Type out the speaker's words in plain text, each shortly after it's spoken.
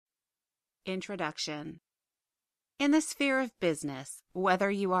Introduction. In the sphere of business,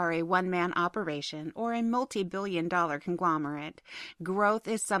 whether you are a one-man operation or a multi-billion-dollar conglomerate, growth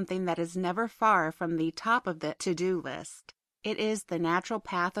is something that is never far from the top of the to-do list. It is the natural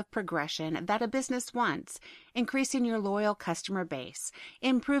path of progression that a business wants, increasing your loyal customer base,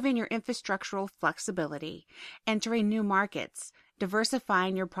 improving your infrastructural flexibility, entering new markets,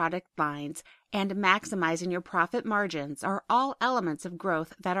 diversifying your product lines, and maximizing your profit margins are all elements of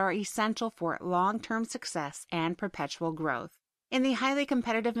growth that are essential for long-term success and perpetual growth. In the highly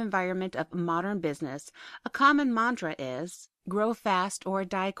competitive environment of modern business, a common mantra is, grow fast or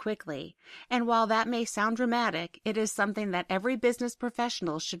die quickly. And while that may sound dramatic, it is something that every business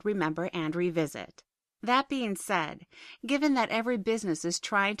professional should remember and revisit. That being said, given that every business is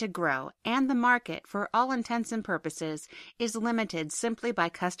trying to grow and the market, for all intents and purposes, is limited simply by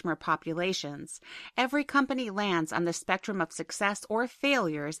customer populations, every company lands on the spectrum of success or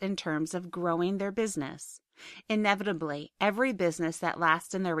failures in terms of growing their business. Inevitably, every business that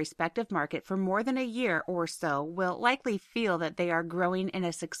lasts in their respective market for more than a year or so will likely feel that they are growing in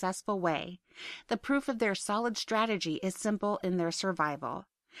a successful way. The proof of their solid strategy is simple in their survival.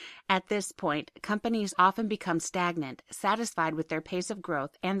 At this point, companies often become stagnant, satisfied with their pace of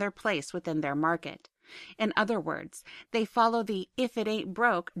growth and their place within their market. In other words, they follow the "if it ain't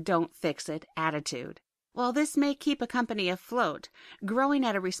broke, don't fix it" attitude. While this may keep a company afloat, growing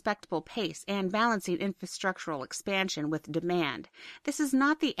at a respectable pace and balancing infrastructural expansion with demand, this is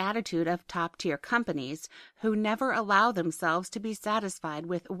not the attitude of top-tier companies who never allow themselves to be satisfied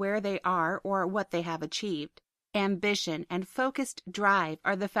with where they are or what they have achieved. Ambition and focused drive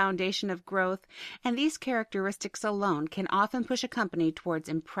are the foundation of growth, and these characteristics alone can often push a company towards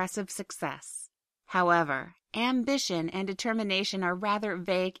impressive success. However, ambition and determination are rather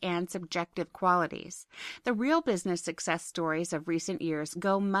vague and subjective qualities. The real business success stories of recent years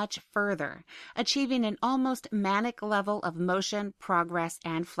go much further, achieving an almost manic level of motion, progress,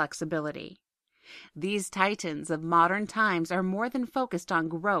 and flexibility. These titans of modern times are more than focused on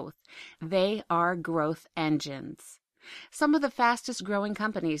growth. They are growth engines. Some of the fastest growing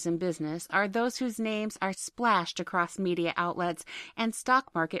companies in business are those whose names are splashed across media outlets and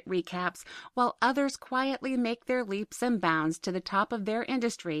stock market recaps, while others quietly make their leaps and bounds to the top of their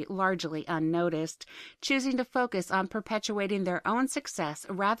industry largely unnoticed, choosing to focus on perpetuating their own success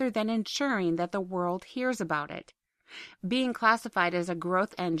rather than ensuring that the world hears about it. Being classified as a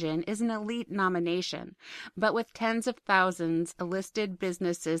growth engine is an elite nomination, but with tens of thousands of listed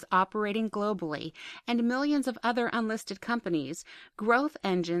businesses operating globally and millions of other unlisted companies, growth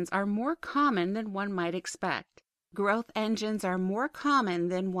engines are more common than one might expect.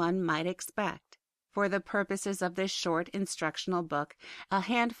 For the purposes of this short instructional book, a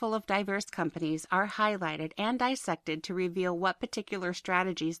handful of diverse companies are highlighted and dissected to reveal what particular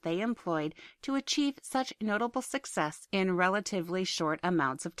strategies they employed to achieve such notable success in relatively short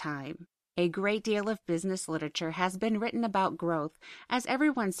amounts of time. A great deal of business literature has been written about growth, as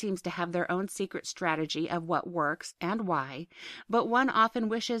everyone seems to have their own secret strategy of what works and why, but one often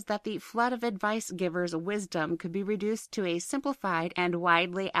wishes that the flood of advice givers' wisdom could be reduced to a simplified and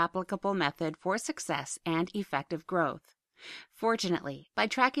widely applicable method for success and effective growth. Fortunately, by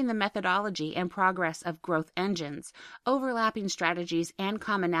tracking the methodology and progress of growth engines, overlapping strategies and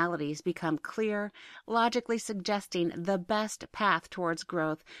commonalities become clear, logically suggesting the best path towards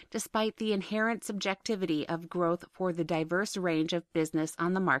growth despite the inherent subjectivity of growth for the diverse range of business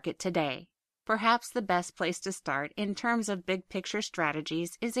on the market today. Perhaps the best place to start in terms of big-picture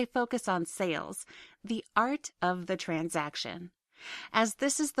strategies is a focus on sales, the art of the transaction. As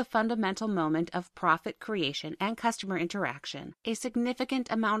this is the fundamental moment of profit creation and customer interaction, a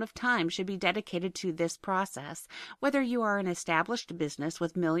significant amount of time should be dedicated to this process, whether you are an established business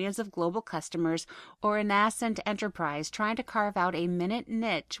with millions of global customers or a nascent enterprise trying to carve out a minute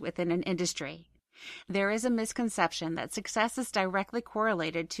niche within an industry. There is a misconception that success is directly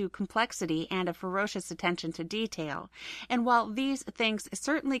correlated to complexity and a ferocious attention to detail, and while these things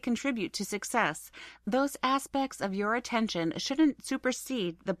certainly contribute to success, those aspects of your attention shouldn't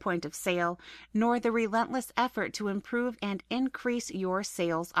supersede the point of sale, nor the relentless effort to improve and increase your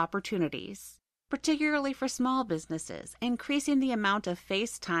sales opportunities. Particularly for small businesses, increasing the amount of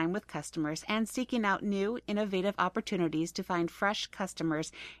face time with customers and seeking out new, innovative opportunities to find fresh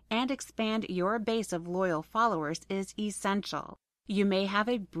customers and expand your base of loyal followers is essential. You may have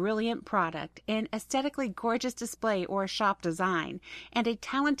a brilliant product, an aesthetically gorgeous display or shop design, and a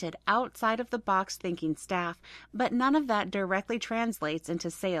talented outside-of-the-box thinking staff, but none of that directly translates into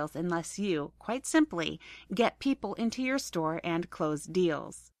sales unless you, quite simply, get people into your store and close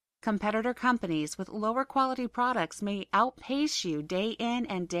deals. Competitor companies with lower quality products may outpace you day in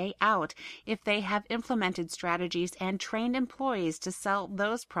and day out if they have implemented strategies and trained employees to sell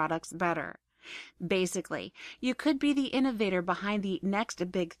those products better. Basically, you could be the innovator behind the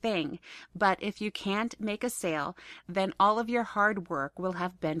next big thing, but if you can't make a sale, then all of your hard work will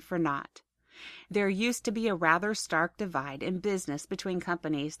have been for naught. There used to be a rather stark divide in business between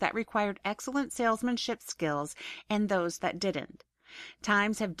companies that required excellent salesmanship skills and those that didn't.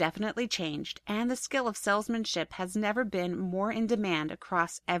 Times have definitely changed, and the skill of salesmanship has never been more in demand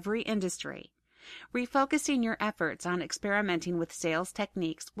across every industry. Refocusing your efforts on experimenting with sales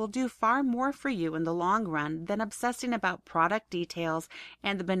techniques will do far more for you in the long run than obsessing about product details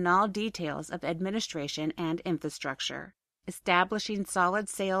and the banal details of administration and infrastructure. Establishing solid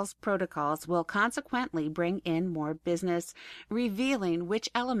sales protocols will consequently bring in more business, revealing which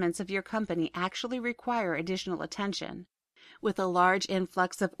elements of your company actually require additional attention. With a large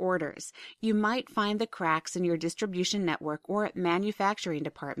influx of orders, you might find the cracks in your distribution network or manufacturing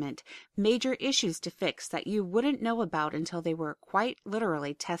department, major issues to fix that you wouldn't know about until they were quite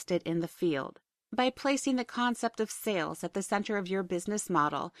literally tested in the field. By placing the concept of sales at the center of your business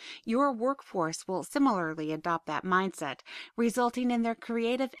model, your workforce will similarly adopt that mindset, resulting in their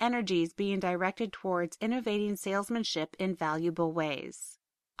creative energies being directed towards innovating salesmanship in valuable ways.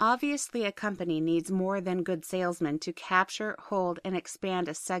 Obviously, a company needs more than good salesmen to capture, hold, and expand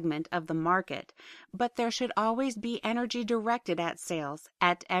a segment of the market, but there should always be energy directed at sales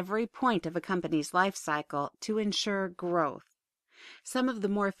at every point of a company's life cycle to ensure growth. Some of the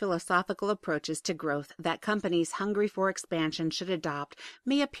more philosophical approaches to growth that companies hungry for expansion should adopt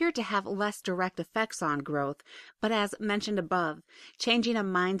may appear to have less direct effects on growth, but as mentioned above, changing a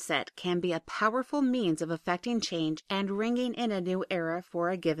mindset can be a powerful means of effecting change and ringing in a new era for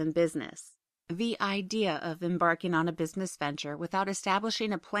a given business. The idea of embarking on a business venture without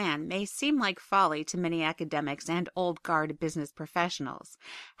establishing a plan may seem like folly to many academics and old-guard business professionals.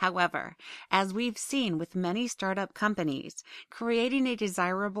 However, as we've seen with many startup companies, creating a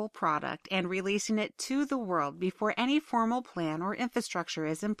desirable product and releasing it to the world before any formal plan or infrastructure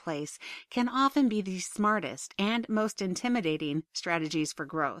is in place can often be the smartest and most intimidating strategies for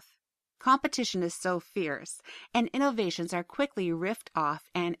growth. Competition is so fierce, and innovations are quickly riffed off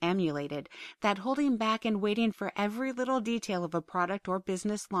and emulated, that holding back and waiting for every little detail of a product or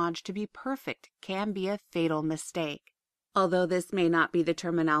business launch to be perfect can be a fatal mistake. Although this may not be the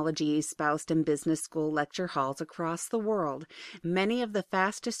terminology espoused in business school lecture halls across the world, many of the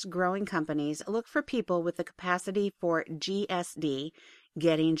fastest growing companies look for people with the capacity for GSD,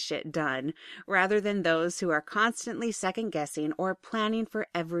 getting shit done, rather than those who are constantly second-guessing or planning for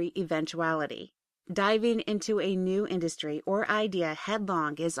every eventuality. Diving into a new industry or idea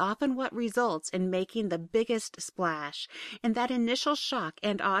headlong is often what results in making the biggest splash, and that initial shock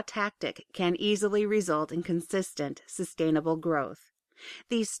and awe tactic can easily result in consistent, sustainable growth.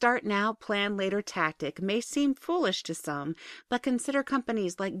 The start now, plan later tactic may seem foolish to some, but consider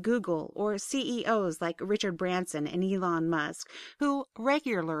companies like Google or CEOs like Richard Branson and Elon Musk, who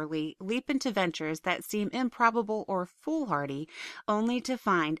regularly leap into ventures that seem improbable or foolhardy, only to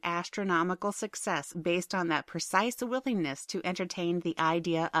find astronomical success based on that precise willingness to entertain the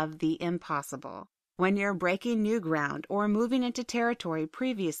idea of the impossible. When you're breaking new ground or moving into territory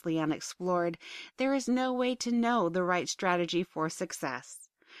previously unexplored, there is no way to know the right strategy for success.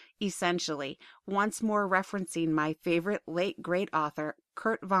 Essentially, once more referencing my favorite late great author,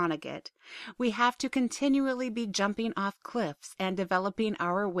 Kurt Vonnegut, we have to continually be jumping off cliffs and developing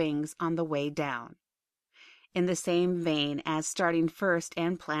our wings on the way down. In the same vein as starting first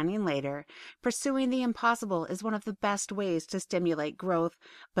and planning later, pursuing the impossible is one of the best ways to stimulate growth,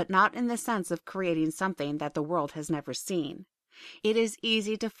 but not in the sense of creating something that the world has never seen. It is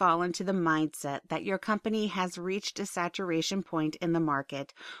easy to fall into the mindset that your company has reached a saturation point in the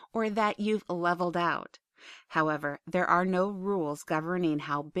market or that you've leveled out. However, there are no rules governing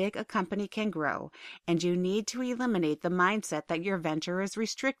how big a company can grow, and you need to eliminate the mindset that your venture is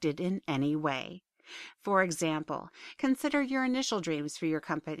restricted in any way. For example, consider your initial dreams for your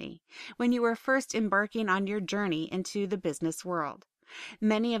company when you were first embarking on your journey into the business world.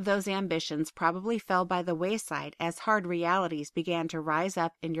 Many of those ambitions probably fell by the wayside as hard realities began to rise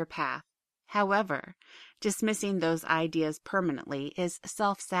up in your path. However, dismissing those ideas permanently is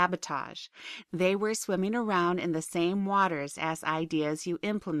self-sabotage. They were swimming around in the same waters as ideas you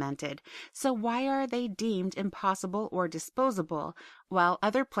implemented, so why are they deemed impossible or disposable, while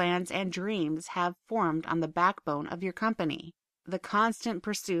other plans and dreams have formed on the backbone of your company? The constant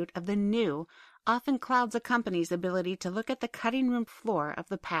pursuit of the new often clouds a company's ability to look at the cutting room floor of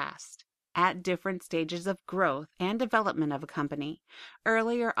the past. At different stages of growth and development of a company,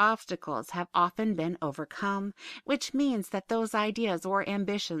 earlier obstacles have often been overcome, which means that those ideas or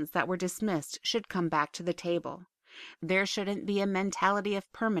ambitions that were dismissed should come back to the table. There shouldn't be a mentality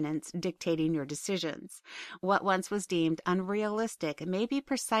of permanence dictating your decisions. What once was deemed unrealistic may be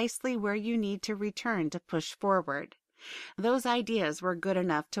precisely where you need to return to push forward. Those ideas were good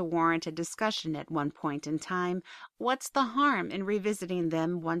enough to warrant a discussion at one point in time. What's the harm in revisiting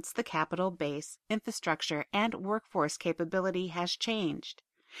them once the capital base, infrastructure, and workforce capability has changed?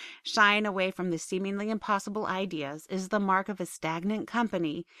 Shying away from the seemingly impossible ideas is the mark of a stagnant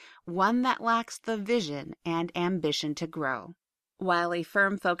company, one that lacks the vision and ambition to grow. While a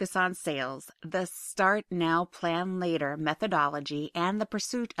firm focus on sales, the start now, plan later methodology, and the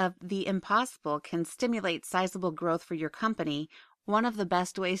pursuit of the impossible can stimulate sizable growth for your company, one of the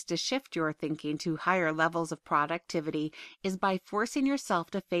best ways to shift your thinking to higher levels of productivity is by forcing yourself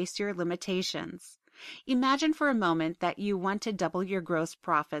to face your limitations. Imagine for a moment that you want to double your gross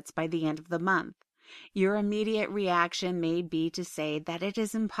profits by the end of the month. Your immediate reaction may be to say that it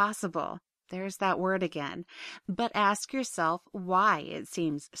is impossible. There's that word again. But ask yourself why it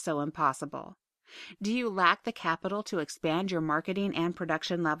seems so impossible. Do you lack the capital to expand your marketing and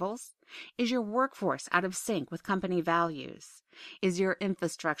production levels? Is your workforce out of sync with company values? Is your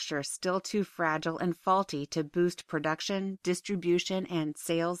infrastructure still too fragile and faulty to boost production, distribution, and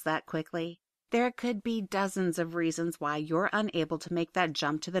sales that quickly? There could be dozens of reasons why you're unable to make that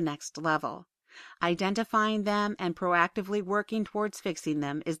jump to the next level. Identifying them and proactively working towards fixing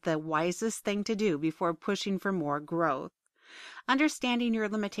them is the wisest thing to do before pushing for more growth. Understanding your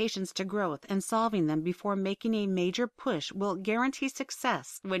limitations to growth and solving them before making a major push will guarantee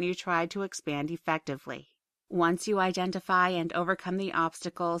success when you try to expand effectively. Once you identify and overcome the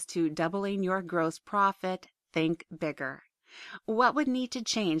obstacles to doubling your gross profit, think bigger. What would need to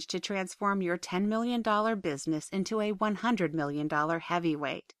change to transform your $10 million business into a $100 million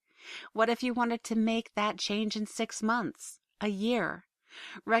heavyweight? What if you wanted to make that change in 6 months, a year?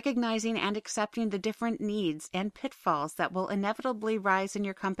 Recognizing and accepting the different needs and pitfalls that will inevitably rise in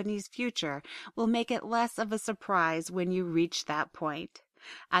your company's future will make it less of a surprise when you reach that point.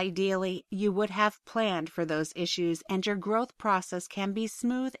 Ideally, you would have planned for those issues and your growth process can be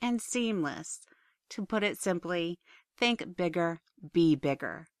smooth and seamless. To put it simply, think bigger, be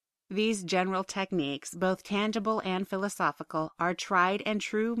bigger. These general techniques, both tangible and philosophical, are tried and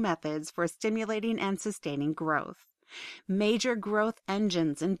true methods for stimulating and sustaining growth. Major growth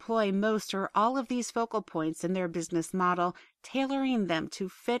engines employ most or all of these focal points in their business model, tailoring them to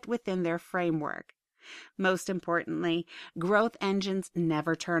fit within their framework. Most importantly, growth engines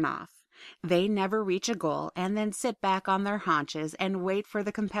never turn off. They never reach a goal and then sit back on their haunches and wait for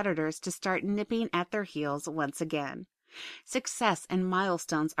the competitors to start nipping at their heels once again. Success and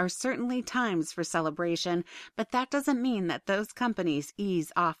milestones are certainly times for celebration, but that doesn't mean that those companies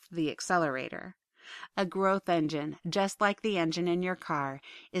ease off the accelerator. A growth engine, just like the engine in your car,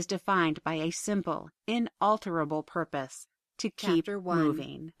 is defined by a simple, inalterable purpose: to keep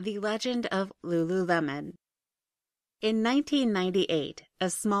moving. The Legend of Lululemon. In 1998, a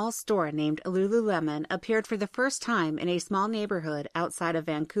small store named Lululemon appeared for the first time in a small neighborhood outside of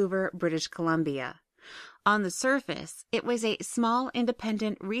Vancouver, British Columbia. On the surface, it was a small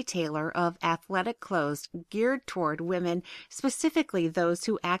independent retailer of athletic clothes geared toward women, specifically those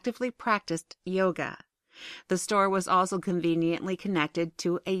who actively practiced yoga. The store was also conveniently connected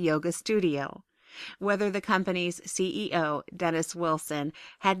to a yoga studio. Whether the company's CEO, Dennis Wilson,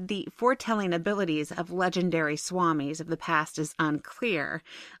 had the foretelling abilities of legendary swamis of the past is unclear,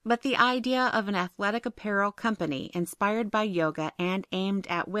 but the idea of an athletic apparel company inspired by yoga and aimed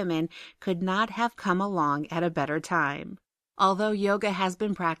at women could not have come along at a better time. Although yoga has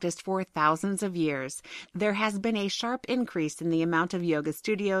been practiced for thousands of years, there has been a sharp increase in the amount of yoga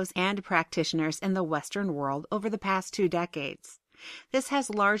studios and practitioners in the Western world over the past 2 decades. This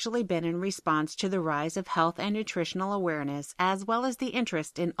has largely been in response to the rise of health and nutritional awareness, as well as the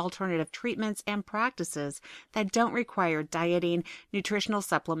interest in alternative treatments and practices that don't require dieting, nutritional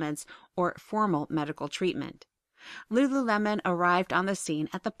supplements, or formal medical treatment. Lululemon arrived on the scene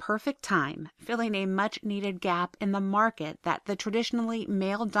at the perfect time, filling a much-needed gap in the market that the traditionally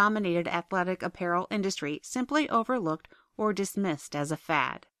male-dominated athletic apparel industry simply overlooked or dismissed as a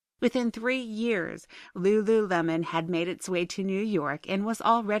fad. Within 3 years, Lululemon had made its way to New York and was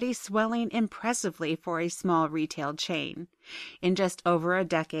already swelling impressively for a small retail chain. In just over a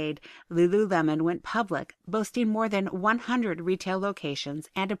decade, Lululemon went public, boasting more than 100 retail locations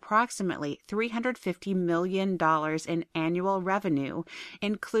and approximately $350 million in annual revenue,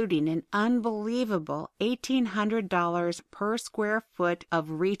 including an unbelievable $1,800 per square foot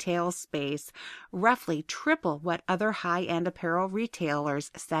of retail space, roughly triple what other high-end apparel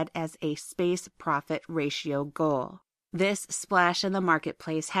retailers set as a space-profit ratio goal. This splash in the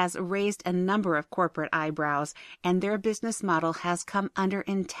marketplace has raised a number of corporate eyebrows, and their business model has come under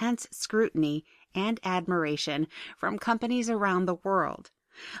intense scrutiny and admiration from companies around the world.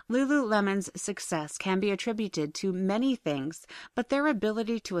 Lululemon's success can be attributed to many things, but their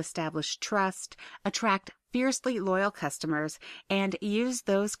ability to establish trust, attract fiercely loyal customers, and use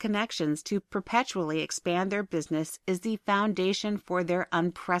those connections to perpetually expand their business is the foundation for their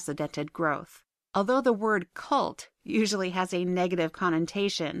unprecedented growth. Although the word cult usually has a negative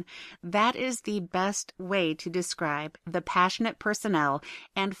connotation, that is the best way to describe the passionate personnel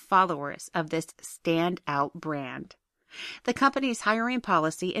and followers of this standout brand. The company's hiring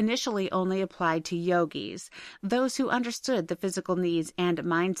policy initially only applied to yogis, those who understood the physical needs and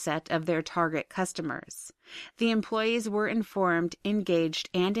mindset of their target customers. The employees were informed, engaged,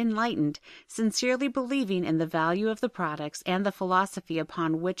 and enlightened, sincerely believing in the value of the products and the philosophy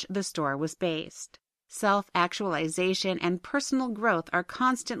upon which the store was based. Self-actualization and personal growth are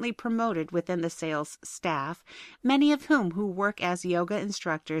constantly promoted within the sales staff, many of whom who work as yoga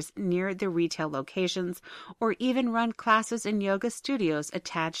instructors near the retail locations or even run classes in yoga studios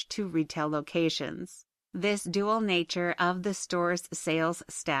attached to retail locations. This dual nature of the store's sales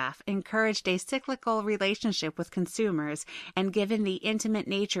staff encouraged a cyclical relationship with consumers, and given the intimate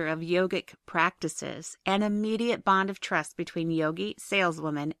nature of yogic practices, an immediate bond of trust between yogi,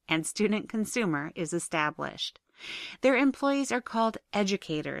 saleswoman, and student consumer is established. Their employees are called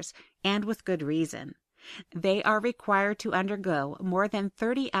educators, and with good reason. They are required to undergo more than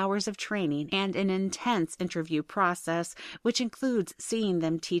 30 hours of training and an intense interview process, which includes seeing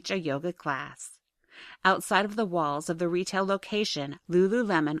them teach a yoga class. Outside of the walls of the retail location,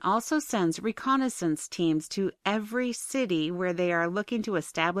 Lululemon also sends reconnaissance teams to every city where they are looking to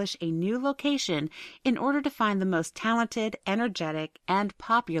establish a new location in order to find the most talented, energetic, and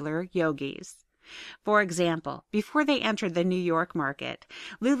popular yogis. For example, before they entered the New York market,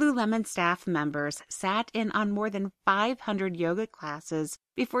 Lululemon staff members sat in on more than 500 yoga classes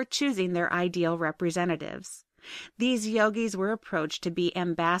before choosing their ideal representatives. These yogis were approached to be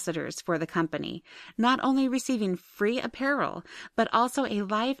ambassadors for the company, not only receiving free apparel, but also a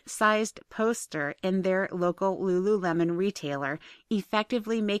life-sized poster in their local Lululemon retailer,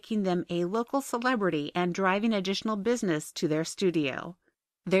 effectively making them a local celebrity and driving additional business to their studio.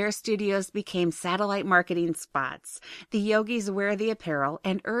 Their studios became satellite marketing spots. The yogis wear the apparel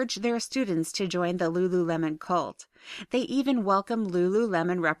and urge their students to join the Lululemon cult. They even welcome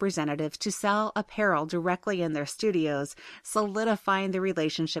Lululemon representatives to sell apparel directly in their studios, solidifying the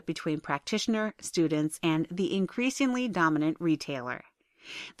relationship between practitioner, students, and the increasingly dominant retailer.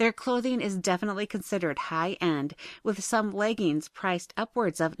 Their clothing is definitely considered high-end, with some leggings priced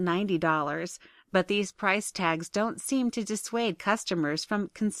upwards of $90. But these price tags don't seem to dissuade customers from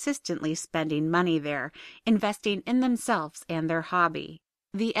consistently spending money there, investing in themselves and their hobby.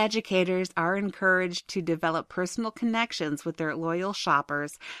 The educators are encouraged to develop personal connections with their loyal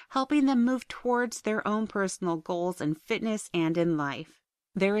shoppers, helping them move towards their own personal goals in fitness and in life.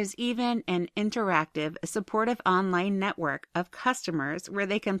 There is even an interactive, supportive online network of customers where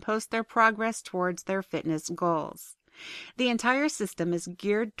they can post their progress towards their fitness goals. The entire system is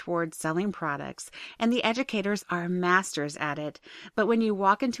geared towards selling products, and the educators are masters at it, but when you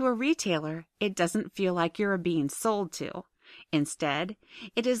walk into a retailer, it doesn't feel like you're being sold to. Instead,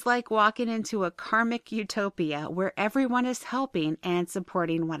 it is like walking into a karmic utopia where everyone is helping and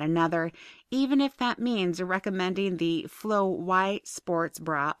supporting one another, even if that means recommending the Flow White sports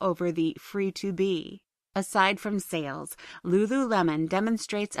bra over the Free to Be. Aside from sales, Lululemon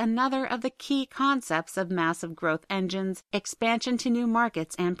demonstrates another of the key concepts of massive growth engines: expansion to new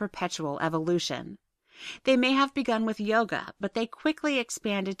markets and perpetual evolution. They may have begun with yoga, but they quickly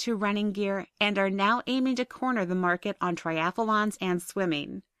expanded to running gear and are now aiming to corner the market on triathlons and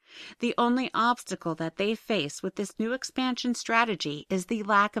swimming. The only obstacle that they face with this new expansion strategy is the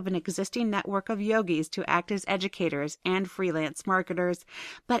lack of an existing network of yogis to act as educators and freelance marketers,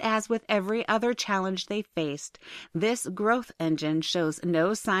 but as with every other challenge they faced, this growth engine shows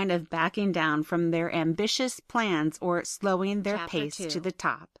no sign of backing down from their ambitious plans or slowing their pace to the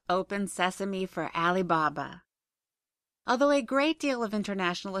top. Open sesame for Alibaba. Although a great deal of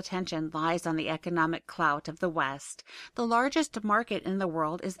international attention lies on the economic clout of the West, the largest market in the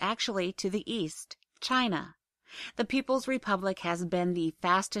world is actually to the east, China. The People's Republic has been the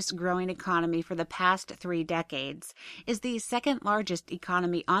fastest growing economy for the past 3 decades, is the second largest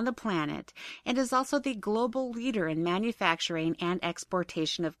economy on the planet, and is also the global leader in manufacturing and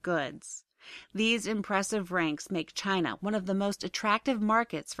exportation of goods. These impressive ranks make China one of the most attractive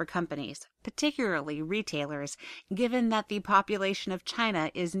markets for companies, particularly retailers, given that the population of China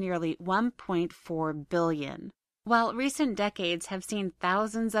is nearly 1.4 billion. While recent decades have seen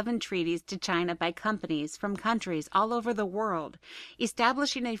thousands of entreaties to China by companies from countries all over the world,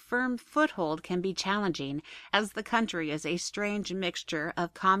 establishing a firm foothold can be challenging, as the country is a strange mixture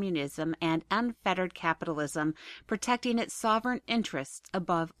of communism and unfettered capitalism, protecting its sovereign interests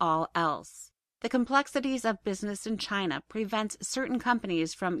above all else. The complexities of business in China prevents certain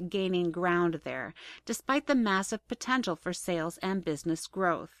companies from gaining ground there, despite the massive potential for sales and business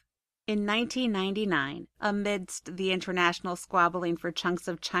growth. In 1999, amidst the international squabbling for chunks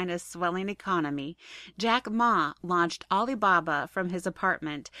of China's swelling economy, Jack Ma launched Alibaba from his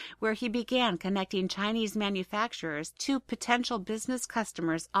apartment, where he began connecting Chinese manufacturers to potential business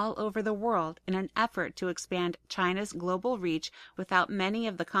customers all over the world in an effort to expand China's global reach without many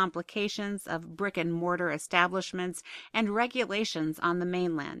of the complications of brick-and-mortar establishments and regulations on the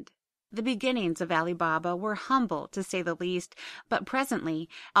mainland. The beginnings of Alibaba were humble, to say the least, but presently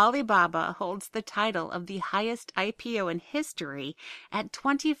Alibaba holds the title of the highest IPO in history at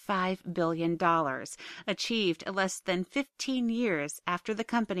 $25 billion, achieved less than 15 years after the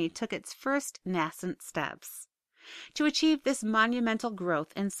company took its first nascent steps. To achieve this monumental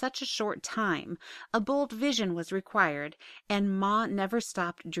growth in such a short time, a bold vision was required, and Ma never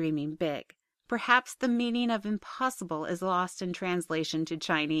stopped dreaming big. Perhaps the meaning of impossible is lost in translation to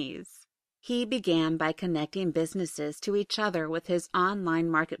Chinese. He began by connecting businesses to each other with his online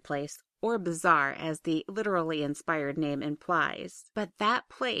marketplace, or bazaar as the literally inspired name implies, but that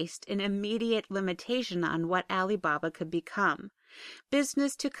placed an immediate limitation on what Alibaba could become.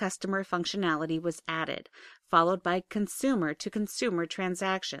 Business-to-customer functionality was added, followed by consumer-to-consumer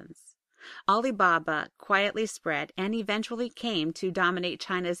transactions. Alibaba quietly spread and eventually came to dominate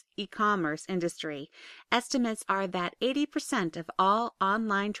China's e-commerce industry. Estimates are that 80% of all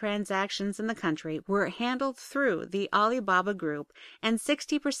online transactions in the country were handled through the Alibaba Group, and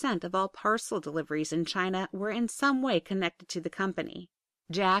 60% of all parcel deliveries in China were in some way connected to the company.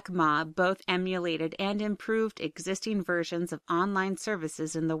 Jack Ma both emulated and improved existing versions of online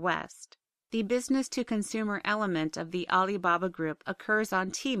services in the West. The business-to-consumer element of the Alibaba Group occurs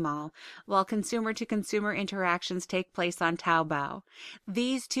on Tmall, while consumer-to-consumer interactions take place on Taobao.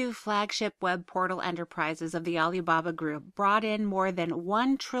 These two flagship web portal enterprises of the Alibaba Group brought in more than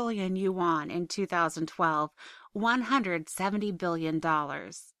 1 trillion yuan in 2012, $170 billion.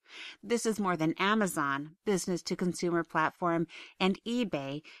 This is more than Amazon, business-to-consumer platform, and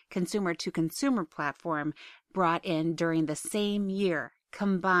eBay, consumer-to-consumer platform, brought in during the same year,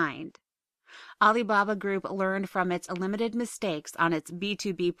 combined. Alibaba Group learned from its limited mistakes on its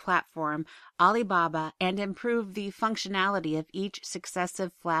B2B platform, Alibaba, and improved the functionality of each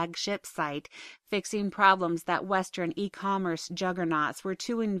successive flagship site, fixing problems that Western e-commerce juggernauts were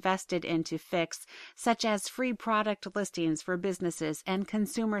too invested in to fix, such as free product listings for businesses and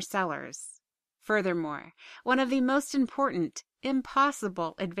consumer sellers. Furthermore, one of the most important,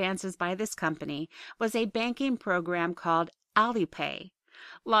 impossible advances by this company was a banking program called Alipay.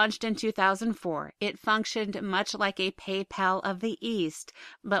 Launched in 2004, it functioned much like a PayPal of the East,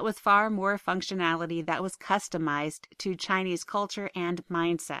 but with far more functionality that was customized to Chinese culture and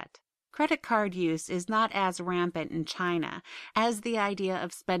mindset. Credit card use is not as rampant in China, as the idea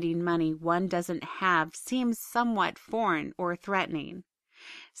of spending money one doesn't have seems somewhat foreign or threatening.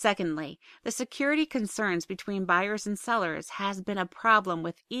 Secondly, the security concerns between buyers and sellers has been a problem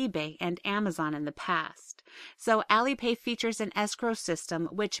with eBay and Amazon in the past. So Alipay features an escrow system,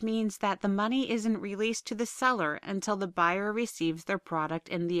 which means that the money isn't released to the seller until the buyer receives their product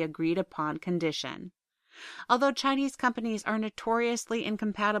in the agreed-upon condition. Although Chinese companies are notoriously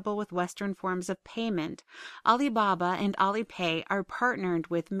incompatible with Western forms of payment, Alibaba and Alipay are partnered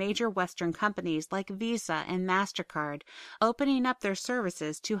with major Western companies like Visa and MasterCard, opening up their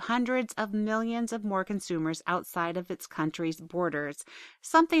services to hundreds of millions of more consumers outside of its country's borders,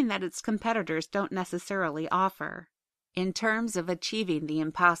 something that its competitors don't necessarily offer. In terms of achieving the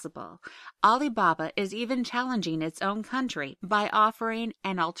impossible, Alibaba is even challenging its own country by offering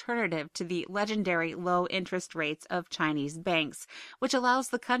an alternative to the legendary low interest rates of Chinese banks, which allows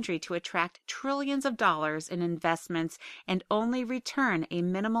the country to attract trillions of dollars in investments and only return a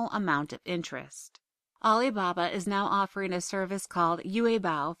minimal amount of interest. Alibaba is now offering a service called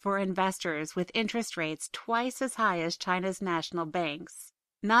Yuebao for investors with interest rates twice as high as China's national banks.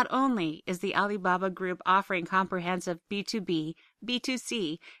 Not only is the Alibaba Group offering comprehensive B2B,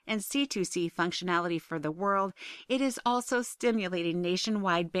 B2C, and C2C functionality for the world, it is also stimulating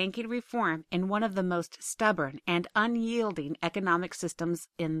nationwide banking reform in one of the most stubborn and unyielding economic systems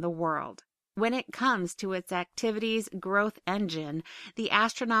in the world. When it comes to its activities' growth engine, the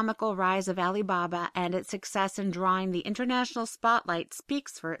astronomical rise of Alibaba and its success in drawing the international spotlight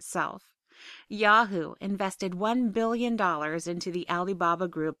speaks for itself. Yahoo invested $1 billion into the Alibaba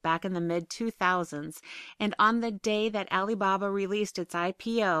Group back in the mid-2000s, and on the day that Alibaba released its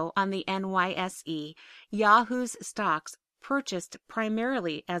IPO on the NYSE, Yahoo's stocks, purchased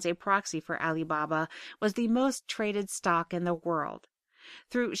primarily as a proxy for Alibaba, was the most traded stock in the world.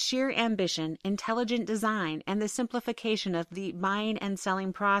 Through sheer ambition, intelligent design, and the simplification of the buying and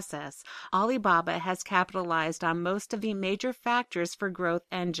selling process, Alibaba has capitalized on most of the major factors for growth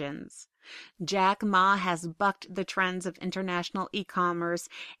engines. Jack Ma has bucked the trends of international e-commerce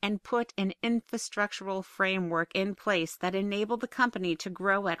and put an infrastructural framework in place that enabled the company to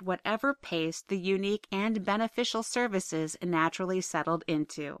grow at whatever pace the unique and beneficial services naturally settled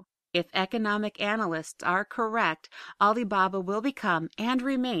into. If economic analysts are correct, Alibaba will become and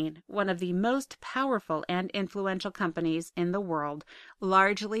remain one of the most powerful and influential companies in the world,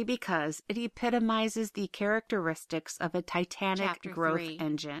 largely because it epitomizes the characteristics of a titanic Chapter growth 3.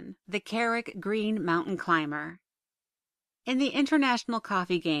 engine. The Keurig Green Mountain Climber. In the international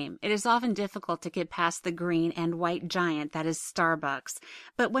coffee game, it is often difficult to get past the green and white giant that is Starbucks.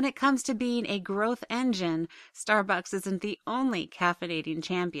 But when it comes to being a growth engine, Starbucks isn't the only caffeinating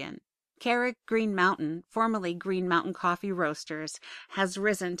champion. Keurig Green Mountain, formerly Green Mountain Coffee Roasters, has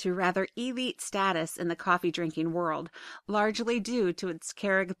risen to rather elite status in the coffee drinking world, largely due to its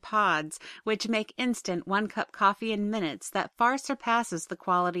Keurig pods, which make instant one-cup coffee in minutes that far surpasses the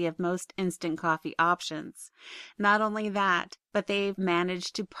quality of most instant coffee options. Not only that, but they've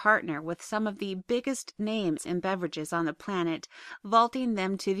managed to partner with some of the biggest names in beverages on the planet, vaulting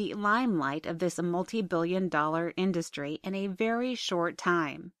them to the limelight of this multi-billion-dollar industry in a very short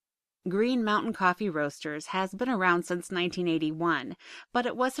time. Green Mountain Coffee Roasters has been around since 1981, but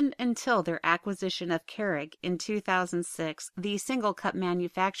it wasn't until their acquisition of Keurig in 2006, the single-cup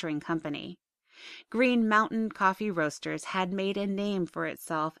manufacturing company. Green Mountain Coffee Roasters had made a name for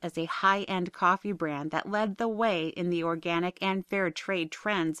itself as a high-end coffee brand that led the way in the organic and fair trade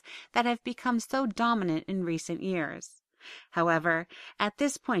trends that have become so dominant in recent years. However, at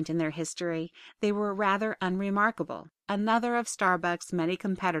this point in their history, they were rather unremarkable, another of Starbucks' many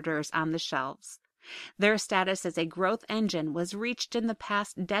competitors on the shelves. Their status as a growth engine was reached in the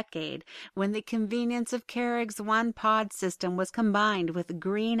past decade when the convenience of Keurig's one-pod system was combined with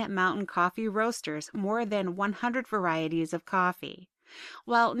Green Mountain Coffee Roasters' more than 100 varieties of coffee.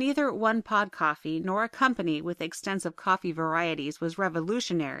 While neither one-pod coffee nor a company with extensive coffee varieties was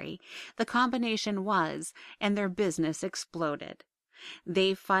revolutionary, the combination was, and their business exploded.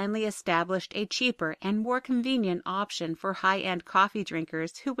 They finally established a cheaper and more convenient option for high-end coffee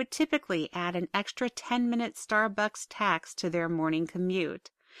drinkers who would typically add an extra 10-minute Starbucks tax to their morning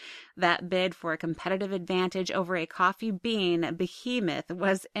commute. That bid for a competitive advantage over a coffee bean behemoth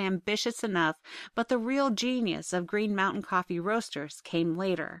was ambitious enough, but the real genius of Green Mountain Coffee Roasters came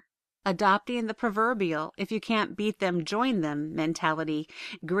later. Adopting the proverbial "if you can't beat them, join them" mentality,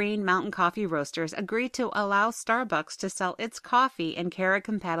 Green Mountain Coffee Roasters agreed to allow Starbucks to sell its coffee in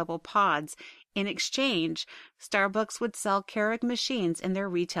Keurig-compatible pods. In exchange, Starbucks would sell Keurig machines in their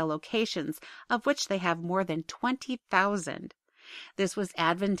retail locations, of which they have more than 20,000. This was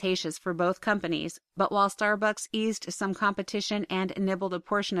advantageous for both companies, but while Starbucks eased some competition and nibbled a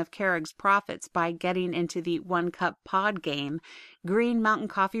portion of Keurig's profits by getting into the one-cup pod game, Green Mountain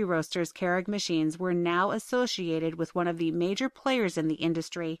Coffee Roasters' Keurig machines were now associated with one of the major players in the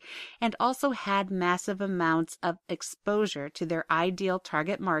industry and also had massive amounts of exposure to their ideal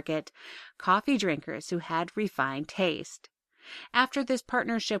target market, coffee drinkers who had refined taste. After this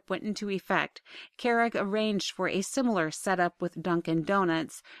partnership went into effect, Keurig arranged for a similar setup with Dunkin'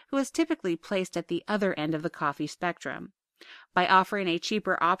 Donuts, who is typically placed at the other end of the coffee spectrum. By offering a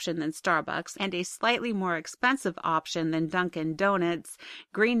cheaper option than Starbucks and a slightly more expensive option than Dunkin' Donuts,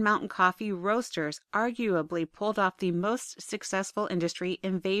 Green Mountain Coffee Roasters arguably pulled off the most successful industry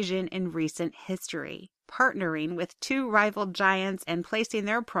invasion in recent history, partnering with two rival giants and placing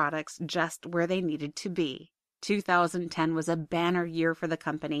their products just where they needed to be. 2010 was a banner year for the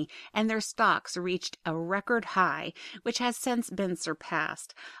company, and their stocks reached a record high, which has since been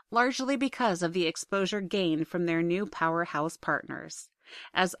surpassed, largely because of the exposure gained from their new powerhouse partners.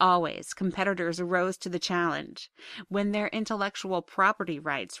 As always, competitors rose to the challenge. When their intellectual property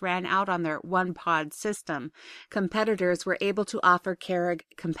rights ran out on their one-pod system, competitors were able to offer Keurig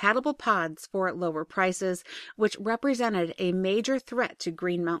compatible pods for lower prices, which represented a major threat to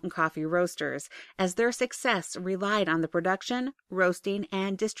Green Mountain Coffee roasters, as their success relied on the production, roasting,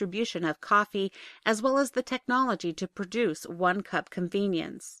 and distribution of coffee, as well as the technology to produce one-cup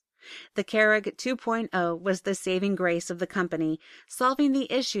convenience. The Keurig 2.0 was the saving grace of the company, solving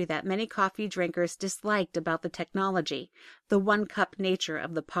the issue that many coffee drinkers disliked about the technology, the one-cup nature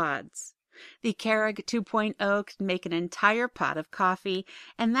of the pods. The Keurig 2.0 could make an entire pot of coffee,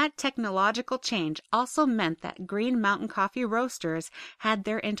 and that technological change also meant that Green Mountain Coffee roasters had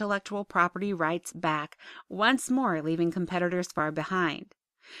their intellectual property rights back, once more leaving competitors far behind.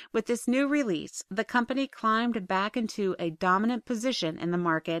 With this new release, the company climbed back into a dominant position in the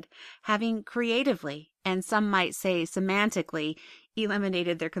market, having creatively, and some might say semantically,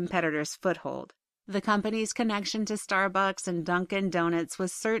 eliminated their competitors' foothold. The company's connection to Starbucks and Dunkin' Donuts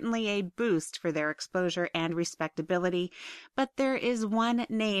was certainly a boost for their exposure and respectability, but there is one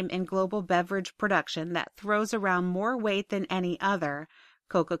name in global beverage production that throws around more weight than any other: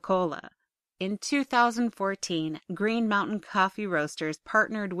 Coca-Cola. In 2014, Green Mountain Coffee Roasters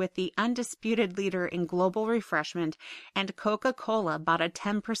partnered with the undisputed leader in global refreshment, and Coca-Cola bought a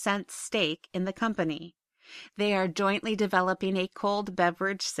 10% stake in the company. They are jointly developing a cold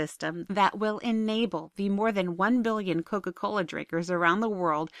beverage system that will enable the more than 1 billion Coca-Cola drinkers around the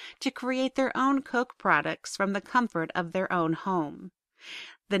world to create their own Coke products from the comfort of their own home.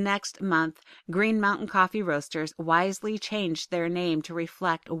 The next month, Green Mountain Coffee Roasters wisely changed their name to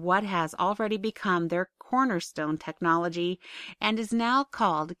reflect what has already become their cornerstone technology and is now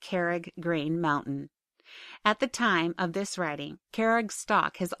called Keurig Green Mountain. At the time of this writing, Keurig's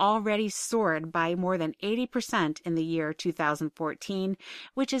stock has already soared by more than 80% in the year 2014,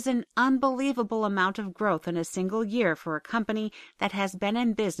 which is an unbelievable amount of growth in a single year for a company that has been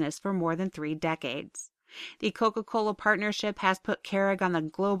in business for more than 3 decades. The Coca-Cola partnership has put Keurig on the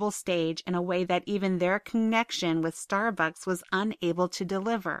global stage in a way that even their connection with Starbucks was unable to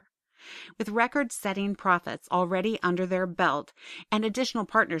deliver. With record-setting profits already under their belt and additional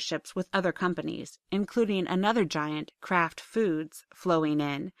partnerships with other companies, including another giant, Kraft Foods, flowing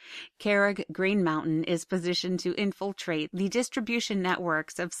in, Keurig Green Mountain is positioned to infiltrate the distribution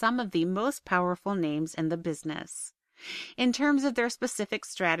networks of some of the most powerful names in the business. In terms of their specific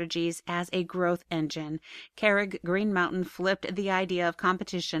strategies as a growth engine, Keurig Green Mountain flipped the idea of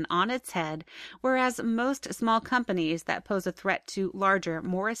competition on its head, whereas most small companies that pose a threat to larger,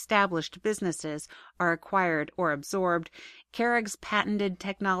 more established businesses are acquired or absorbed. Keurig's patented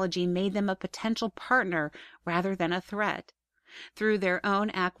technology made them a potential partner rather than a threat. Through their own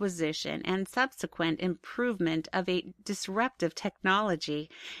acquisition and subsequent improvement of a disruptive technology,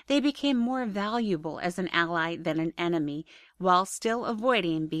 they became more valuable as an ally than an enemy, while still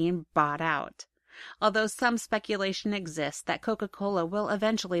avoiding being bought out. Although some speculation exists that Coca-Cola will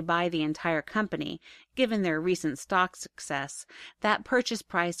eventually buy the entire company, given their recent stock success, that purchase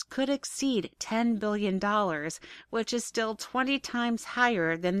price could exceed $10 billion, which is still 20 times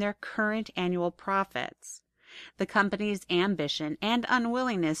higher than their current annual profits. The company's ambition and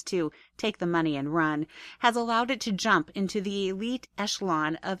unwillingness to take the money and run has allowed it to jump into the elite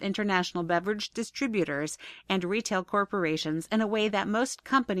echelon of international beverage distributors and retail corporations in a way that most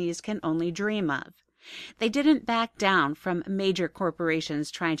companies can only dream of. They didn't back down from major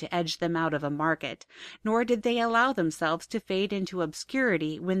corporations trying to edge them out of a market, nor did they allow themselves to fade into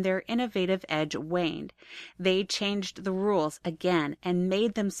obscurity when their innovative edge waned. They changed the rules again and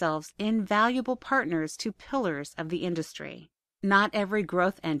made themselves invaluable partners to pillars of the industry. Not every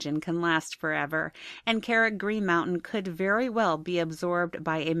growth engine can last forever, and Keurig Green Mountain could very well be absorbed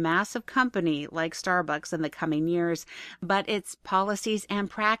by a massive company like Starbucks in the coming years, but its policies and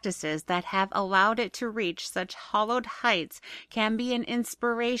practices that have allowed it to reach such hallowed heights can be an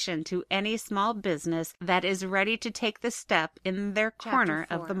inspiration to any small business that is ready to take the step in their corner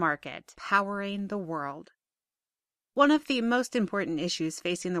of the market. Powering the world. One of the most important issues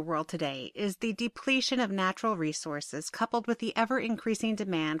facing the world today is the depletion of natural resources, coupled with the ever-increasing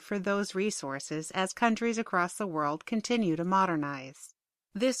demand for those resources as countries across the world continue to modernize.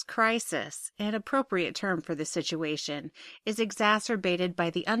 This crisis, an appropriate term for the situation, is exacerbated by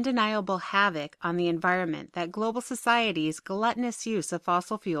the undeniable havoc on the environment that global society's gluttonous use of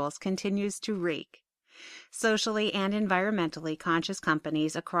fossil fuels continues to wreak. Socially and environmentally conscious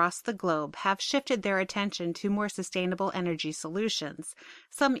companies across the globe have shifted their attention to more sustainable energy solutions,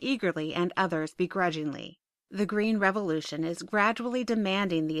 some eagerly and others begrudgingly. The green revolution is gradually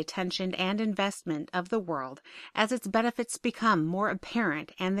demanding the attention and investment of the world as its benefits become more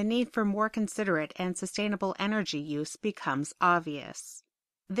apparent and the need for more considerate and sustainable energy use becomes obvious.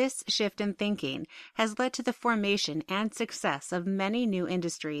 This shift in thinking has led to the formation and success of many new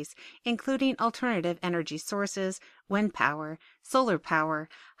industries, including alternative energy sources, wind power, solar power,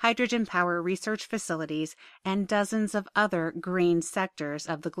 hydrogen power research facilities, and dozens of other green sectors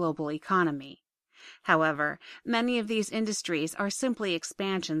of the global economy. However, many of these industries are simply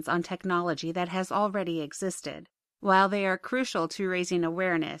expansions on technology that has already existed. While they are crucial to raising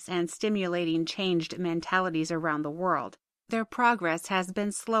awareness and stimulating changed mentalities around the world, their progress has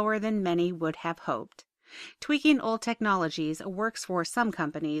been slower than many would have hoped. Tweaking old technologies works for some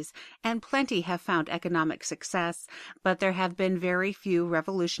companies, and plenty have found economic success, but there have been very few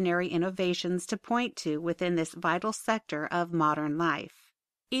revolutionary innovations to point to within this vital sector of modern life.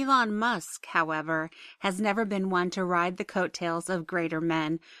 Elon Musk, however, has never been one to ride the coattails of greater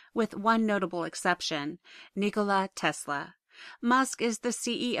men, with one notable exception, Nikola Tesla. Musk is the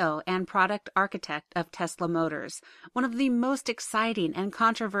CEO and product architect of Tesla Motors, one of the most exciting and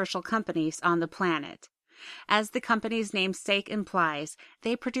controversial companies on the planet. As the company's namesake implies,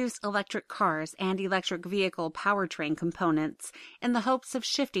 they produce electric cars and electric vehicle powertrain components in the hopes of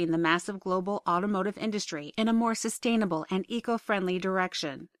shifting the massive global automotive industry in a more sustainable and eco-friendly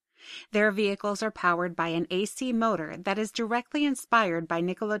direction. Their vehicles are powered by an AC motor that is directly inspired by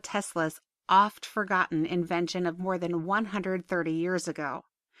Nikola Tesla's oft-forgotten invention of more than 130 years ago.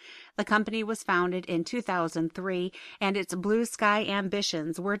 The company was founded in 2003, and its blue sky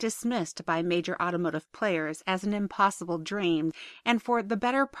ambitions were dismissed by major automotive players as an impossible dream, and for the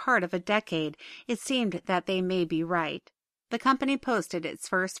better part of a decade, it seemed that they may be right. The company posted its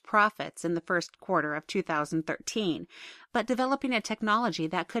first profits in the first quarter of 2013, but developing a technology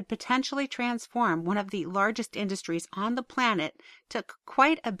that could potentially transform one of the largest industries on the planet took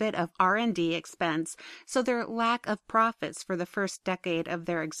quite a bit of R&D expense, so their lack of profits for the first decade of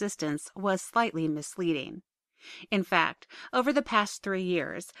their existence was slightly misleading. In fact, over the past 3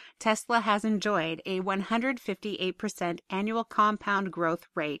 years, Tesla has enjoyed a 158% annual compound growth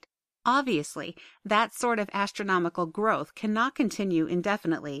rate. Obviously, that sort of astronomical growth cannot continue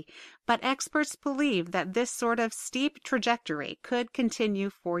indefinitely, but experts believe that this sort of steep trajectory could continue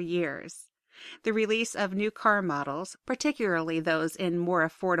for years. The release of new car models, particularly those in more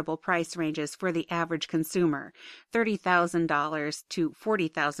affordable price ranges for the average consumer, $30,000 to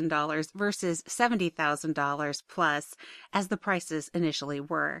 $40,000 versus $70,000 plus, as the prices initially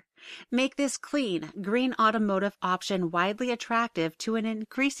were, make this clean, green automotive option widely attractive to an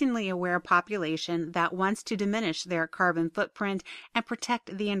increasingly aware population that wants to diminish their carbon footprint and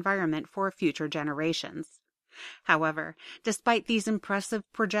protect the environment for future generations. However, despite these impressive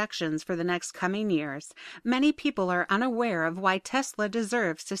projections for the next coming years, many people are unaware of why Tesla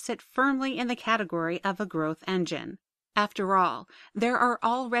deserves to sit firmly in the category of a growth engine. After all, there are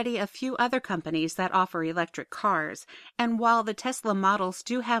already a few other companies that offer electric cars, and while the Tesla models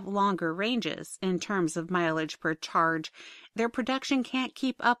do have longer ranges in terms of mileage per charge, their production can't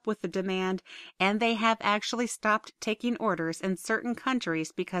keep up with the demand, and they have actually stopped taking orders in certain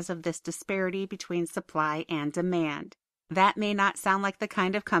countries because of this disparity between supply and demand. That may not sound like the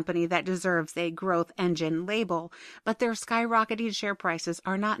kind of company that deserves a growth engine label, but their skyrocketing share prices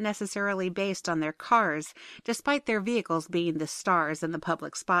are not necessarily based on their cars, despite their vehicles being the stars in the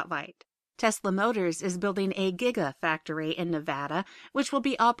public spotlight. Tesla Motors is building a gigafactory in Nevada, which will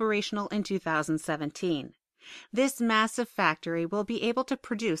be operational in 2017. This massive factory will be able to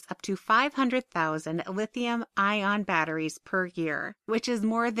produce up to 500,000 lithium-ion batteries per year, which is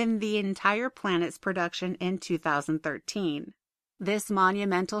more than the entire planet's production in 2013. This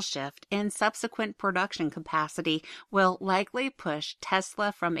monumental shift in subsequent production capacity will likely push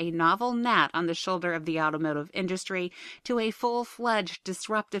Tesla from a novel gnat on the shoulder of the automotive industry to a full-fledged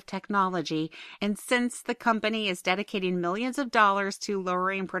disruptive technology, and since the company is dedicating millions of dollars to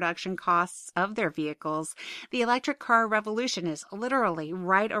lowering production costs of their vehicles, the electric car revolution is literally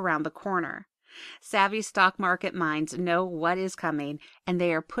right around the corner. Savvy stock market minds know what is coming, and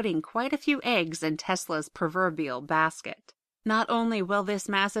they are putting quite a few eggs in Tesla's proverbial basket. Not only will this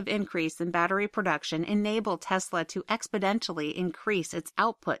massive increase in battery production enable Tesla to exponentially increase its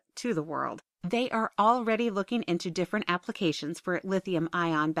output to the world, they are already looking into different applications for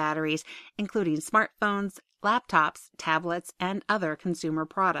lithium-ion batteries, including smartphones, laptops, tablets, and other consumer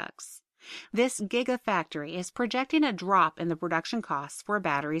products. This gigafactory is projecting a drop in the production costs for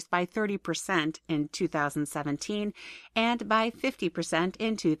batteries by 30% in 2017 and by 50%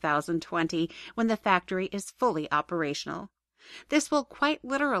 in 2020 when the factory is fully operational. This will quite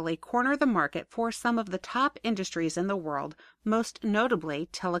literally corner the market for some of the top industries in the world, most notably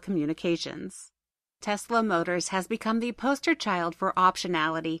telecommunications. Tesla Motors has become the poster child for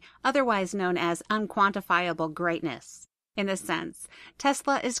optionality, otherwise known as unquantifiable greatness. In a sense,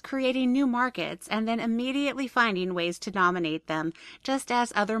 Tesla is creating new markets and then immediately finding ways to dominate them, just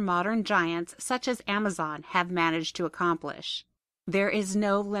as other modern giants such as Amazon have managed to accomplish. There is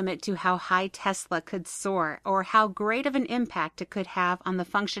no limit to how high Tesla could soar or how great of an impact it could have on the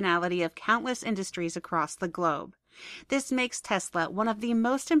functionality of countless industries across the globe. This makes Tesla one of the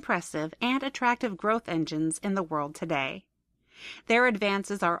most impressive and attractive growth engines in the world today. Their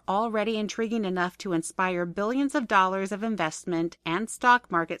advances are already intriguing enough to inspire billions of dollars of investment and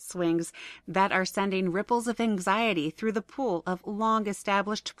stock market swings that are sending ripples of anxiety through the pool of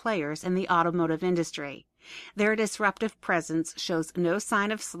long-established players in the automotive industry. Their disruptive presence shows no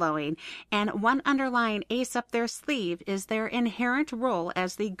sign of slowing, and one underlying ace up their sleeve is their inherent role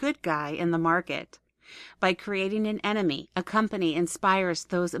as the good guy in the market. By creating an enemy, a company inspires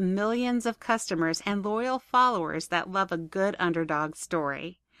those millions of customers and loyal followers that love a good underdog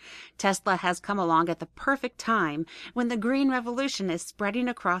story. Tesla has come along at the perfect time when the green revolution is spreading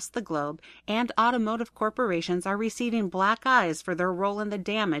across the globe and automotive corporations are receiving black eyes for their role in the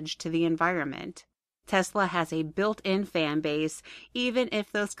damage to the environment. Tesla has a built-in fan base, even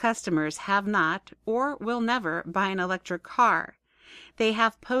if those customers have not or will never buy an electric car. They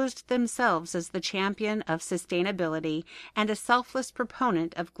have posed themselves as the champion of sustainability and a selfless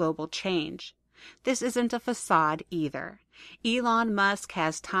proponent of global change. This isn't a facade either. Elon Musk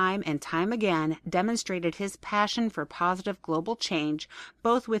has time and time again demonstrated his passion for positive global change,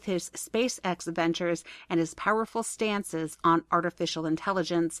 both with his SpaceX ventures and his powerful stances on artificial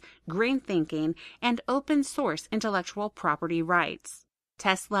intelligence, green thinking, and open-source intellectual property rights.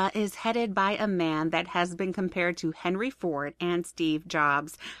 Tesla is headed by a man that has been compared to Henry Ford and Steve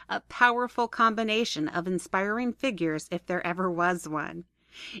Jobs, a powerful combination of inspiring figures if there ever was one.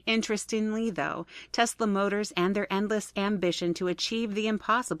 Interestingly, though, Tesla Motors and their endless ambition to achieve the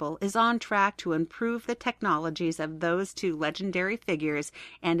impossible is on track to improve the technologies of those two legendary figures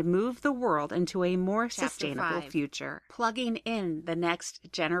and move the world into a more sustainable future. Plugging in the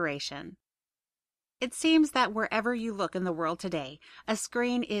next generation. It seems that wherever you look in the world today, a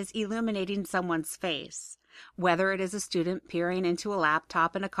screen is illuminating someone's face. Whether it is a student peering into a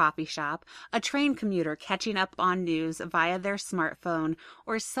laptop in a coffee shop, a train commuter catching up on news via their smartphone,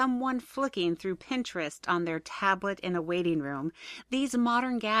 or someone flicking through Pinterest on their tablet in a waiting room, these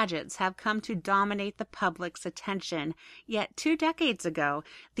modern gadgets have come to dominate the public's attention. Yet 2 decades ago,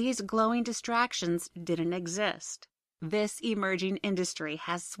 these glowing distractions didn't exist. This emerging industry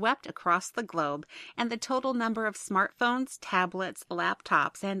has swept across the globe, and the total number of smartphones, tablets,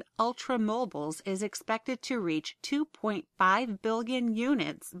 laptops, and ultra-mobiles is expected to reach 2.5 billion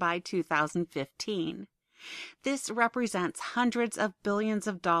units by 2015. This represents hundreds of billions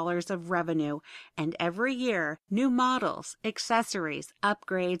of dollars of revenue, and every year, new models, accessories,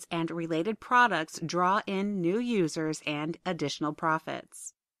 upgrades, and related products draw in new users and additional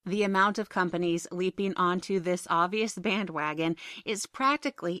profits. The amount of companies leaping onto this obvious bandwagon is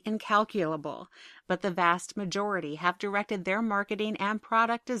practically incalculable, but the vast majority have directed their marketing and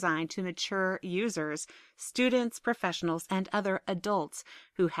product design to mature users, students, professionals, and other adults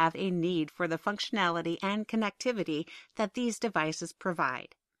who have a need for the functionality and connectivity that these devices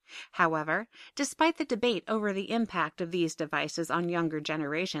provide. However, despite the debate over the impact of these devices on younger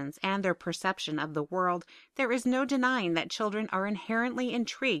generations and their perception of the world, there is no denying that children are inherently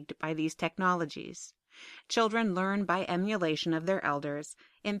intrigued by these technologies. Children learn by emulation of their elders.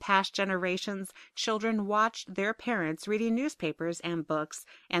 In past generations, children watched their parents reading newspapers and books,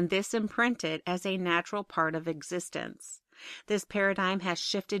 and this imprinted as a natural part of existence. This paradigm has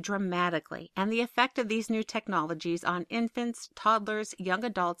shifted dramatically, and the effect of these new technologies on infants, toddlers, young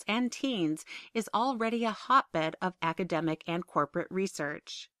adults, and teens is already a hotbed of academic and corporate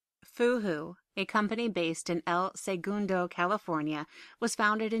research. Fuhu, a company based in El Segundo, California, was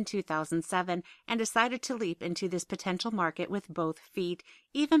founded in 2007 and decided to leap into this potential market with both feet,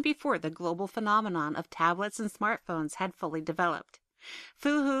 even before the global phenomenon of tablets and smartphones had fully developed.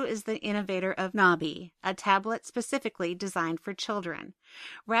 Fuhu is the innovator of Nabi, a tablet specifically designed for children.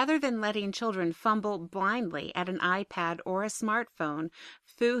 Rather than letting children fumble blindly at an iPad or a smartphone,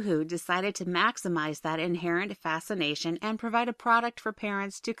 Fuhu decided to maximize that inherent fascination and provide a product for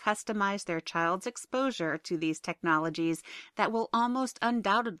parents to customize their child's exposure to these technologies that will almost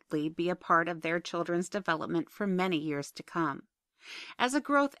undoubtedly be a part of their children's development for many years to come. As a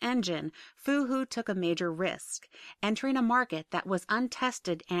growth engine, Fuhu took a major risk, entering a market that was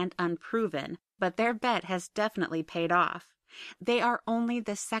untested and unproven, but their bet has definitely paid off. They are only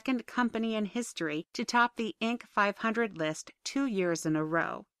the second company in history to top the Inc. 500 list 2 years in a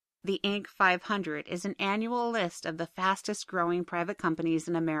row. The Inc. 500 is an annual list of the fastest-growing private companies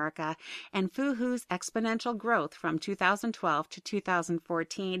in America, and Fuhu's exponential growth from 2012 to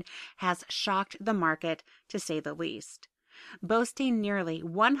 2014 has shocked the market, to say the least. Boasting nearly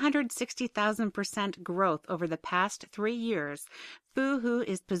 160,000% growth over the past 3 years, Fuhu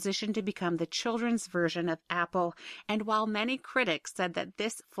is positioned to become the children's version of Apple, and while many critics said that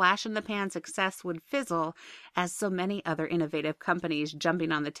this flash-in-the-pan success would fizzle, as so many other innovative companies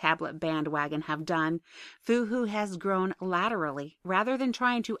jumping on the tablet bandwagon have done, Fuhu has grown laterally rather than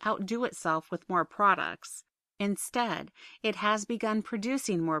trying to outdo itself with more products. Instead, it has begun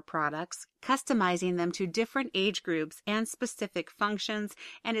producing more products, customizing them to different age groups and specific functions,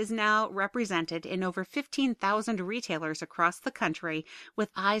 and is now represented in over 15,000 retailers across the country,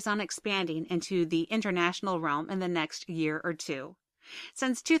 with eyes on expanding into the international realm in the next year or two.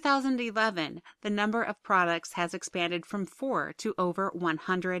 Since 2011, the number of products has expanded from 4 to over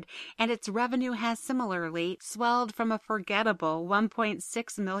 100, and its revenue has similarly swelled from a forgettable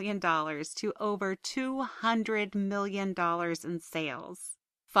 $1.6 million to over $200 million in sales.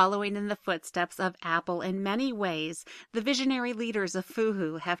 Following in the footsteps of Apple in many ways, the visionary leaders of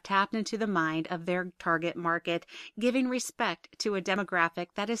Fuhu have tapped into the mind of their target market, giving respect to a demographic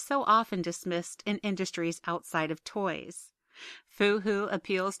that is so often dismissed in industries outside of toys. Fuhu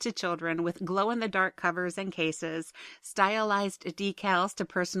appeals to children with glow-in-the-dark covers and cases, stylized decals to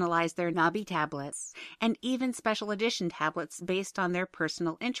personalize their knobby tablets, and even special edition tablets based on their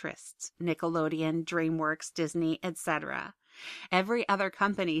personal interests, Nickelodeon, DreamWorks, Disney, etc. Every other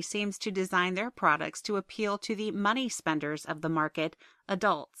company seems to design their products to appeal to the money spenders of the market,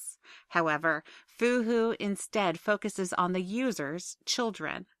 adults. However, Fuhu instead focuses on the users,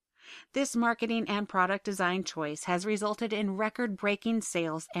 children. This marketing and product design choice has resulted in record-breaking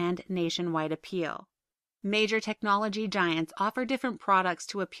sales and nationwide appeal. Major technology giants offer different products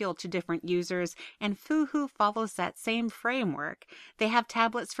to appeal to different users, and Fuhu follows that same framework. They have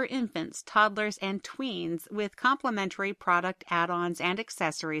tablets for infants, toddlers, and tweens with complementary product add-ons and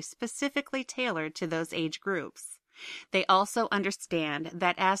accessories specifically tailored to those age groups. They also understand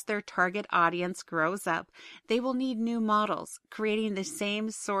that as their target audience grows up, they will need new models, creating the same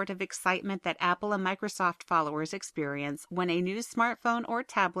sort of excitement that Apple and Microsoft followers experience when a new smartphone or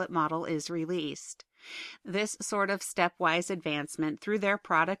tablet model is released. This sort of stepwise advancement through their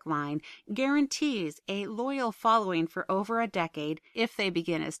product line guarantees a loyal following for over a decade if they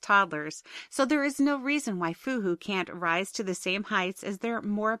begin as toddlers, so there is no reason why Fuhu can't rise to the same heights as their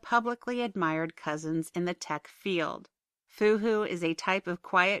more publicly admired cousins in the tech field. Fuhu is a type of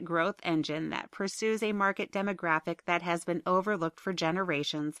quiet growth engine that pursues a market demographic that has been overlooked for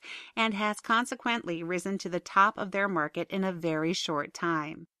generations and has consequently risen to the top of their market in a very short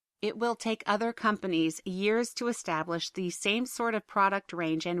time. It will take other companies years to establish the same sort of product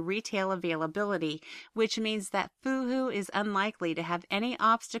range and retail availability, which means that Fuhu is unlikely to have any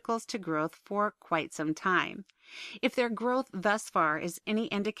obstacles to growth for quite some time. If their growth thus far is any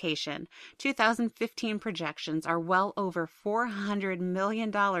indication, 2015 projections are well over $400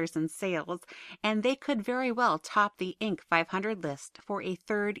 million in sales, and they could very well top the Inc. 500 list for a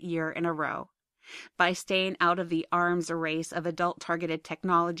third year in a row. By staying out of the arms race of adult-targeted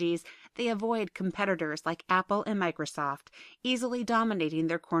technologies, they avoid competitors like Apple and Microsoft, easily dominating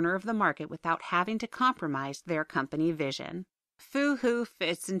their corner of the market without having to compromise their company vision. Fuhu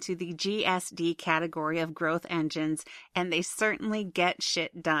fits into the GSD category of growth engines, and they certainly get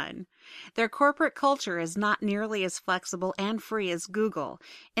shit done. Their corporate culture is not nearly as flexible and free as Google.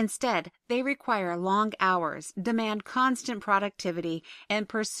 Instead, they require long hours, demand constant productivity, and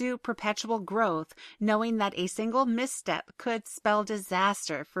pursue perpetual growth, knowing that a single misstep could spell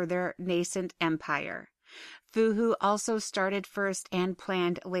disaster for their nascent empire. Fuhu also started first and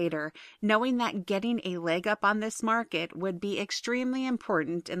planned later, knowing that getting a leg up on this market would be extremely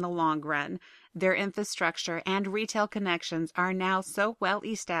important in the long run. Their infrastructure and retail connections are now so well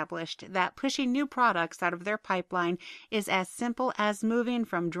established that pushing new products out of their pipeline is as simple as moving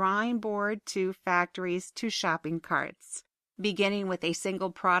from drawing board to factories to shopping carts. Beginning with a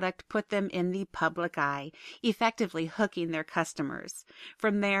single product put them in the public eye, effectively hooking their customers.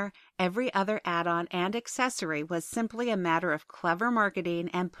 From there, every other add-on and accessory was simply a matter of clever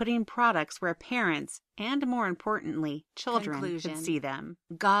marketing and putting products where parents, and more importantly, children could see them.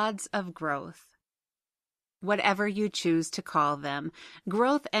 Gods of growth. Whatever you choose to call them,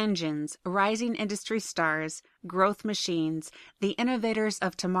 growth engines, rising industry stars, growth machines, the innovators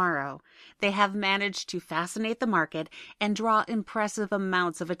of tomorrow, they have managed to fascinate the market and draw impressive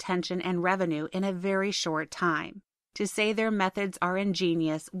amounts of attention and revenue in a very short time. To say their methods are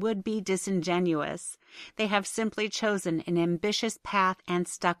ingenious would be disingenuous. They have simply chosen an ambitious path and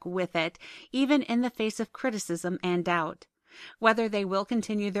stuck with it, even in the face of criticism and doubt. Whether they will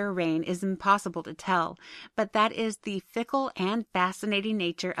continue their reign is impossible to tell, but that is the fickle and fascinating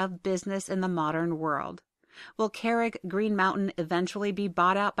nature of business in the modern world. Will Keurig Green Mountain eventually be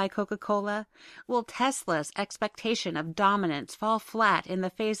bought out by Coca-Cola? Will Tesla's expectation of dominance fall flat in the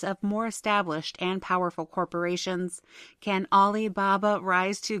face of more established and powerful corporations? Can Alibaba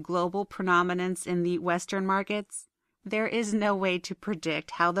rise to global predominance in the Western markets? There is no way to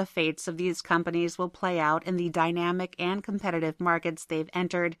predict how the fates of these companies will play out in the dynamic and competitive markets they've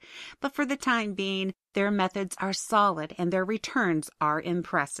entered, but for the time being, their methods are solid and their returns are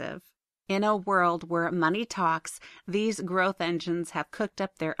impressive. In a world where money talks, these growth engines have cooked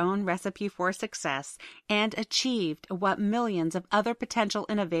up their own recipe for success and achieved what millions of other potential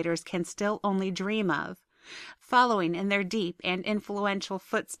innovators can still only dream of. Following in their deep and influential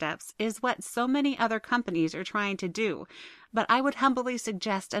footsteps is what so many other companies are trying to do, but I would humbly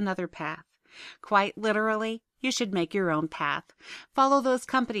suggest another path. Quite literally, you should make your own path. Follow those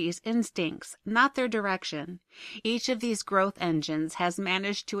companies' instincts, not their direction. Each of these growth engines has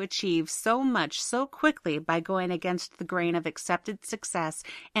managed to achieve so much so quickly by going against the grain of accepted success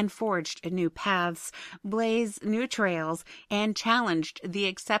and forged new paths, blazed new trails, and challenged the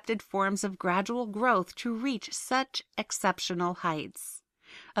accepted forms of gradual growth to reach such exceptional heights.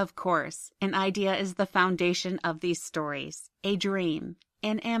 Of course, an idea is the foundation of these stories, a dream,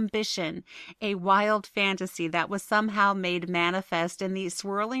 an ambition, a wild fantasy that was somehow made manifest in the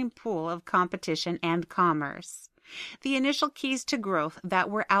swirling pool of competition and commerce. The initial keys to growth that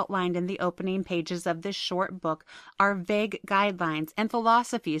were outlined in the opening pages of this short book are vague guidelines and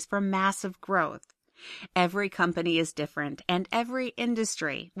philosophies for massive growth. Every company is different, and every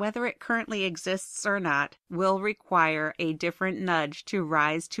industry, whether it currently exists or not, will require a different nudge to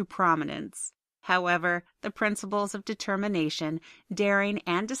rise to prominence. However, the principles of determination, daring,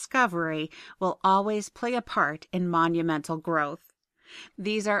 and discovery will always play a part in monumental growth.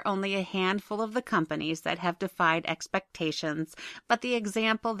 These are only a handful of the companies that have defied expectations, but the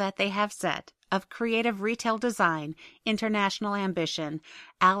example that they have set of creative retail design, international ambition,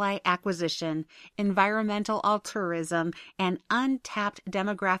 ally acquisition, environmental altruism, and untapped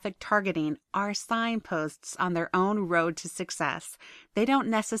demographic targeting are signposts on their own road to success. They don't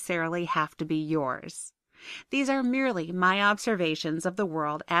necessarily have to be yours. These are merely my observations of the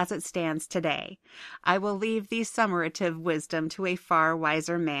world as it stands today. I will leave the summative wisdom to a far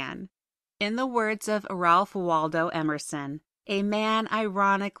wiser man. In the words of Ralph Waldo Emerson, a man,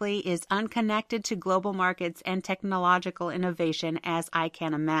 ironically, is unconnected to global markets and technological innovation as I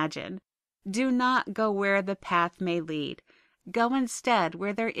can imagine. Do not go where the path may lead. Go instead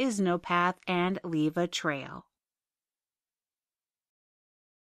where there is no path and leave a trail.